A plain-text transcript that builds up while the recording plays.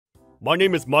My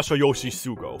name is Masayoshi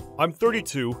Sugo. I'm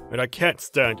 32, and I can't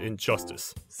stand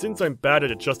injustice. Since I'm bad at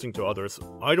adjusting to others,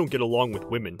 I don't get along with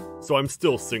women, so I'm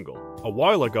still single. A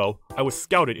while ago, I was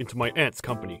scouted into my aunt's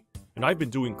company, and I've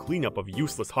been doing cleanup of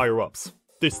useless higher-ups.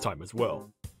 This time as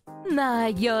well.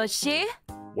 Masayoshi,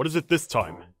 What is it this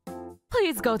time?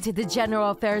 please go to the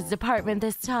General Affairs Department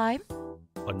this time.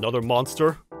 Another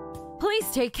monster? Please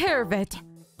take care of it.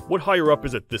 What higher-up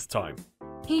is it this time?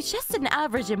 He's just an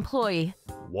average employee.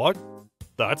 What?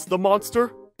 That's the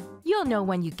monster? You'll know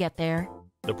when you get there.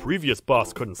 The previous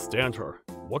boss couldn't stand her.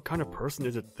 What kind of person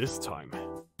is it this time?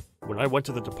 When I went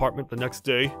to the department the next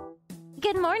day...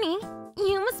 Good morning.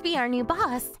 You must be our new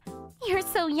boss. You're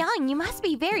so young, you must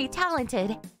be very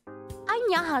talented.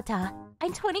 I'm Yahata.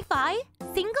 I'm 25,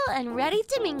 single and ready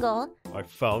to mingle. I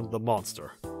found the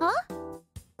monster. Huh?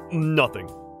 Nothing.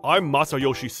 I'm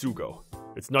Masayoshi Sugo.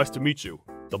 It's nice to meet you.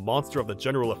 The monster of the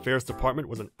General Affairs Department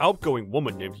was an outgoing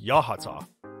woman named Yahata.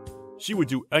 She would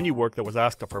do any work that was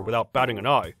asked of her without batting an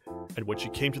eye, and when she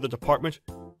came to the department,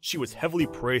 she was heavily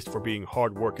praised for being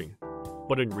hardworking.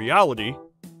 But in reality...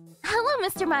 Hello,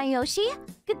 Mr. Masayoshi.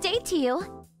 Good day to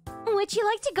you. Would you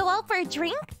like to go out for a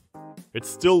drink? It's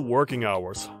still working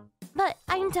hours. But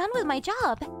I'm done with my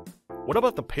job. What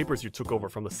about the papers you took over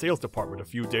from the sales department a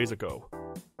few days ago?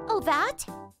 Oh, that?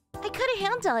 I couldn't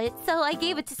handle it, so I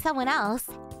gave it to someone else.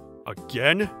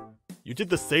 Again? You did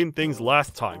the same things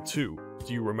last time, too.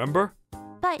 Do you remember?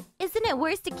 But isn't it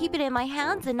worse to keep it in my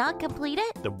hands and not complete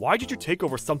it? Then why did you take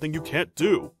over something you can't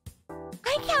do?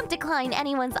 I can't decline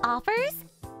anyone's offers.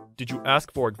 Did you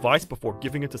ask for advice before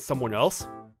giving it to someone else?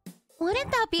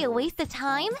 Wouldn't that be a waste of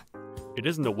time? It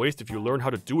isn't a waste if you learn how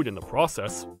to do it in the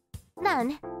process.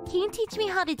 Then, can you teach me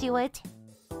how to do it?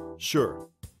 Sure.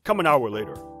 Come an hour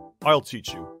later. I'll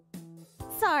teach you.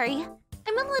 Sorry,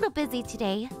 I'm a little busy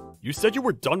today. You said you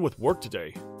were done with work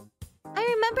today. I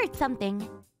remembered something.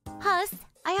 Plus,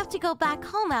 I have to go back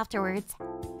home afterwards.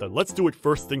 Then let's do it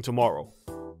first thing tomorrow.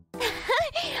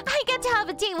 I get to have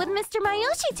a date with Mr.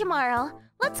 Masayoshi tomorrow.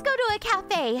 Let's go to a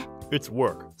cafe. It's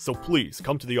work, so please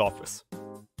come to the office.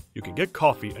 You can get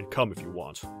coffee and come if you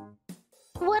want.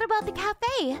 What about the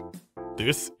cafe?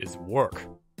 This is work.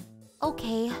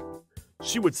 Okay.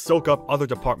 She would soak up other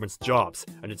departments' jobs,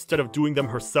 and instead of doing them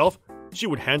herself, she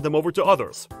would hand them over to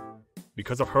others.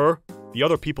 Because of her, the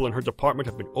other people in her department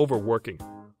have been overworking.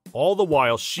 All the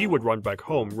while, she would run back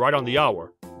home right on the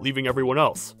hour, leaving everyone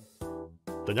else.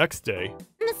 The next day...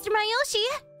 Mr. Masayoshi,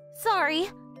 sorry,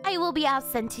 I will be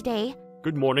absent today.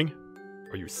 Good morning.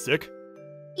 Are you sick?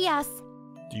 Yes.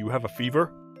 Do you have a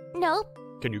fever? Nope.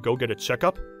 Can you go get a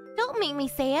checkup? Don't make me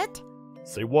say it.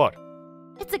 Say what?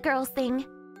 It's a girl's thing.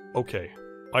 Okay,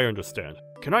 I understand.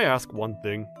 Can I ask one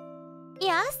thing?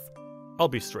 Yes? I'll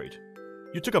be straight.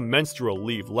 You took a menstrual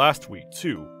leave last week,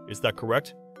 too, is that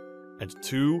correct? And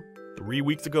 3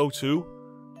 weeks ago, too?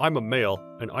 I'm a male,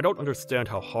 and I don't understand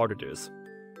how hard it is.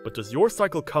 But does your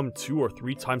cycle come 2 or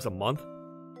 3 times a month?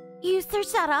 You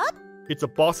searched that up? It's a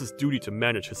boss's duty to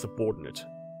manage his subordinate.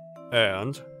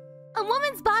 And... A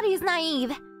woman's body is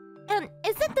naive. And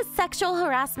isn't this sexual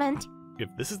harassment? if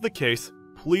this is the case,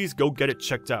 please go get it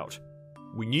checked out.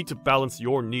 We need to balance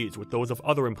your needs with those of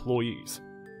other employees.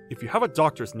 If you have a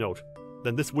doctor's note,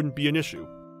 then this wouldn't be an issue.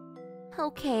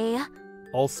 Okay.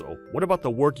 Also, what about the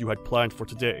work you had planned for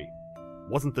today?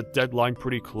 Wasn't the deadline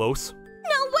pretty close?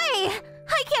 No way!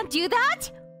 I can't do that!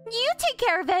 You take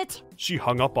care of it! She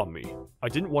hung up on me. I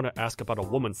didn't want to ask about a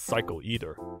woman's cycle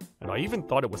either, and I even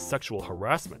thought it was sexual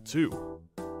harassment too.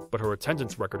 But her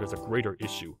attendance record is a greater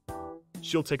issue.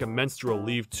 She'll take a menstrual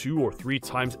leave 2 or 3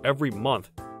 times every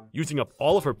month, using up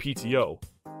all of her PTO,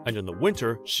 and in the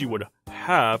winter, she would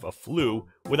have a flu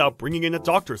without bringing in a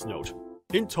doctor's note.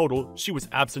 In total, she was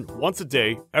absent once a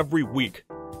day, every week,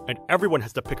 and everyone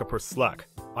has to pick up her slack.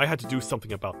 I had to do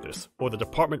something about this, or the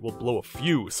department will blow a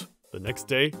fuse. The next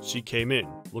day, she came in,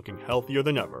 looking healthier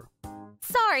than ever.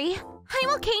 Sorry, I'm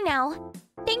okay now.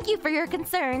 Thank you for your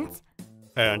concerns.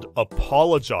 And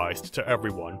apologized to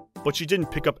everyone, but she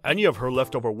didn't pick up any of her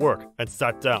leftover work and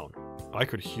sat down. I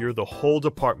could hear the whole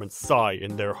department sigh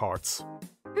in their hearts.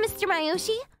 Mr.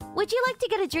 Masayoshi, would you like to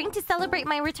get a drink to celebrate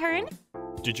my return?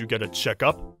 Did you get a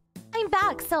checkup? I'm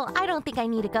back, so I don't think I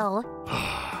need to go.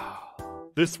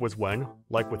 This was when,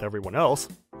 like with everyone else,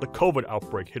 the COVID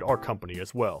outbreak hit our company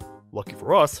as well. Lucky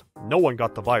for us, no one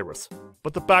got the virus,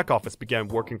 but the back office began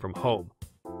working from home.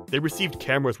 They received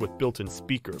cameras with built-in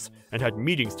speakers and had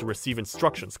meetings to receive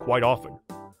instructions quite often.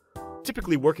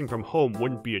 Typically, working from home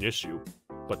wouldn't be an issue,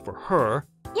 but for her...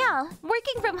 Yeah,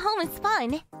 working from home is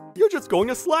fun. You're just going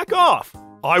to slack off!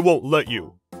 I won't let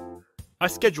you! I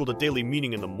scheduled a daily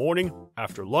meeting in the morning,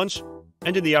 after lunch,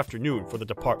 and in the afternoon for the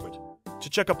department, to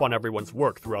check up on everyone's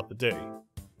work throughout the day.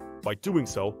 By doing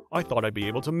so, I thought I'd be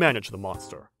able to manage the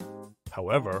monster.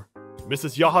 However,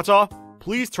 Mrs. Yahata,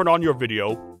 please turn on your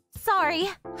video. Sorry,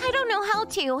 I don't know how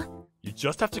to. You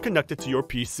just have to connect it to your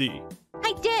PC.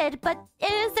 I did, but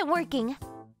it isn't working.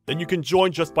 Then you can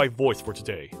join just by voice for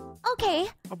today. Okay.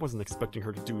 I wasn't expecting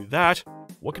her to do that.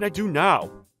 What can I do now?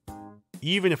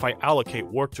 Even if I allocate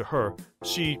work to her,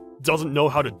 she doesn't know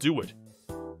how to do it.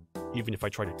 Even if I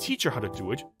try to teach her how to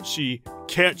do it, she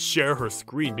can't share her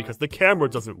screen because the camera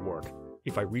doesn't work.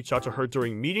 If I reach out to her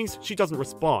during meetings, she doesn't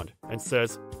respond and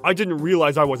says, "I didn't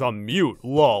realize I was on mute,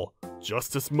 lol.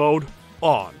 Justice mode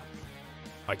on."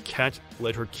 I can't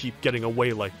let her keep getting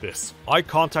away like this. I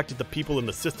contacted the people in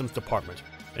the systems department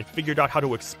and figured out how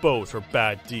to expose her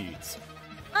bad deeds.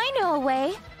 I know a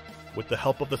way. With the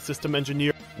help of the system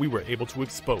engineer, we were able to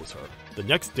expose her. The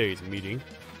next day's meeting,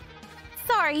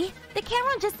 Sorry, the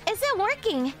camera just isn't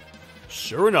working.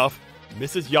 sure enough,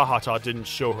 Mrs. Yahata didn't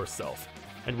show herself,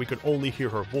 and we could only hear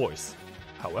her voice.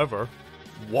 However,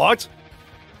 what?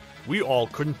 We all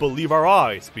couldn't believe our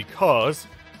eyes because...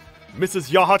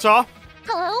 Mrs. Yahata?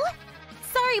 Hello?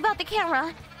 Sorry about the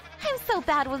camera. I'm so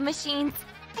bad with machines.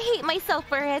 I hate myself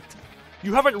for it.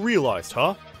 You haven't realized,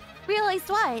 huh? Realized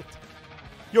what?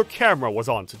 Your camera was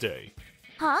on today.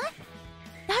 Huh?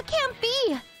 That can't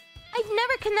be. I've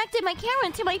never connected my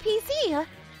camera to my PC.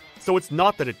 So it's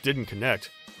not that it didn't connect.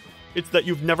 It's that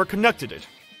you've never connected it.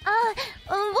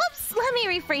 Whoops, let me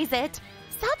rephrase it.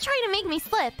 Stop trying to make me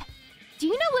slip. Do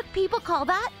you know what people call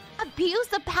that?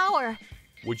 Abuse of power.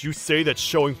 Would you say that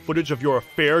showing footage of your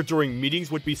affair during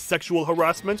meetings would be sexual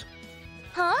harassment?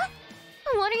 Huh?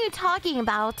 What are you talking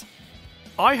about?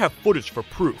 I have footage for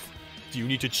proof. Do you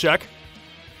need to check?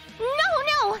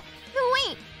 No!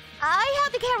 Wait, I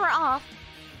have the camera off.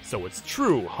 So it's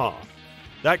true, huh?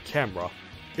 That camera,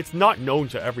 it's not known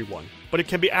to everyone, but it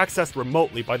can be accessed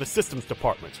remotely by the systems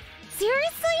department.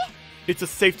 Seriously? It's a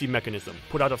safety mechanism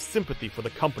put out of sympathy for the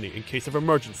company in case of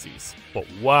emergencies. But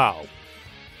wow,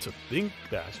 to think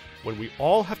that when we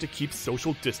all have to keep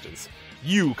social distance,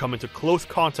 you come into close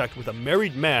contact with a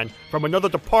married man from another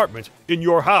department in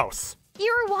your house.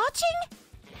 You were watching?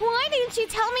 Why didn't you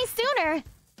tell me sooner?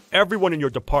 Everyone in your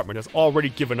department has already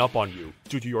given up on you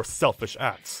due to your selfish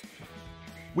acts.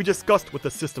 We discussed with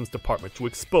the systems department to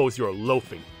expose your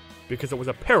loafing, because it was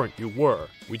apparent you were.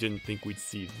 We didn't think we'd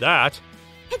see that.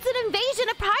 It's an invasion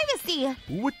of privacy.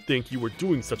 Who would think you were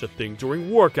doing such a thing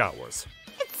during work hours?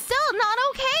 It's still not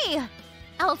okay.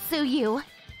 I'll sue you.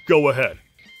 Go ahead.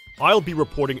 I'll be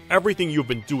reporting everything you've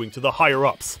been doing to the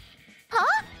higher-ups.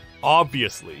 Huh?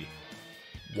 Obviously.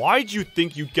 Why'd you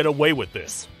think you'd get away with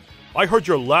this? I heard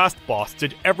your last boss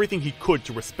did everything he could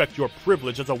to respect your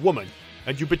privilege as a woman,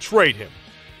 and you betrayed him.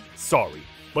 Sorry,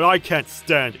 but I can't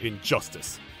stand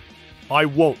injustice. I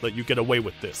won't let you get away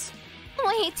with this.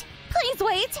 Wait, please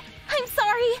wait. I'm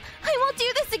sorry. I won't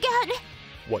do this again.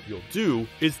 What you'll do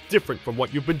is different from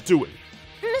what you've been doing.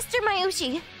 Mr.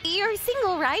 Mayushi, you're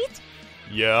single, right?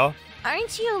 Yeah?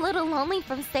 Aren't you a little lonely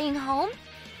from staying home?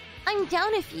 I'm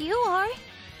down if you are.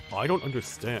 I don't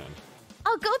understand.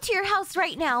 I'll go to your house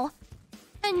right now.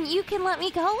 And you can let me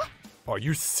go? Are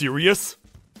you serious?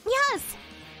 Yes.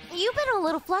 You've been a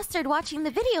little flustered watching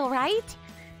the video, right?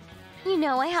 You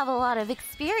know I have a lot of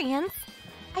experience.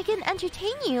 I can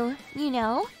entertain you, you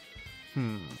know?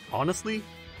 Honestly,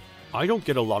 I don't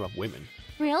get a lot of women.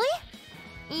 Really?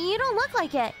 You don't look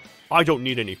like it. I don't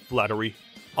need any flattery.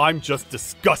 I'm just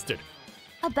disgusted.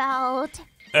 About?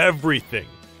 Everything.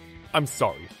 I'm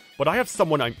sorry, but I have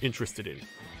someone I'm interested in.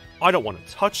 I don't want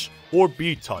to touch or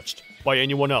be touched by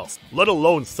anyone else, let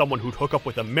alone someone who'd hook up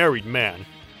with a married man.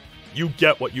 You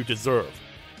get what you deserve.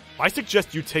 I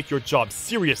suggest you take your job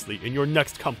seriously in your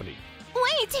next company.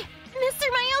 Wait! Mr.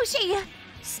 Mayushi!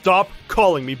 Stop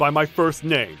calling me by my first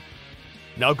name.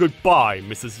 Now goodbye,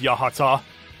 Mrs. Yahata.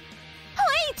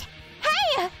 Wait!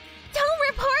 Hey! Don't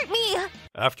report me!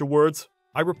 Afterwards,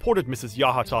 I reported Mrs.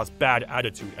 Yahata's bad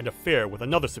attitude and affair with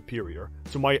another superior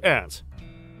to my aunt.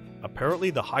 Apparently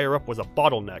the higher-up was a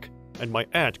bottleneck, and my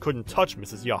aunt couldn't touch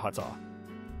Mrs. Yahata.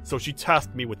 So she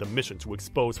tasked me with the mission to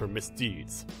expose her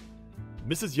misdeeds.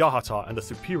 Mrs. Yahata and the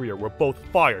superior were both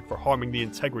fired for harming the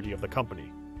integrity of the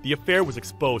company. The affair was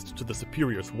exposed to the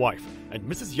superior's wife, and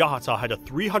Mrs. Yahata had a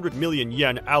 300 million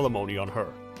yen alimony on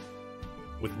her.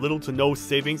 With little to no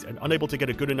savings and unable to get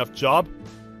a good enough job,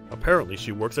 apparently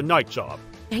she works a night job.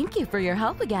 Thank you for your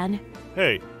help again.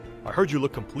 Hey, I heard you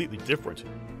look completely different.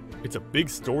 It's a big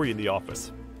story in the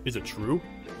office. Is it true?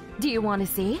 Do you want to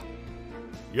see?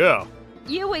 Yeah.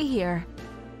 You wait here.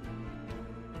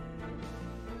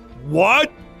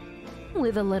 What?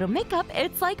 With a little makeup,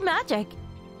 it's like magic.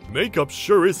 Makeup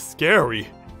sure is scary.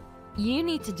 You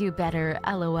need to do better,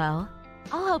 LOL.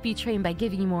 I'll help you train by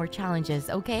giving you more challenges,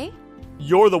 okay?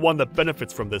 You're the one that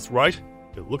benefits from this, right?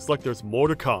 It looks like there's more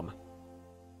to come.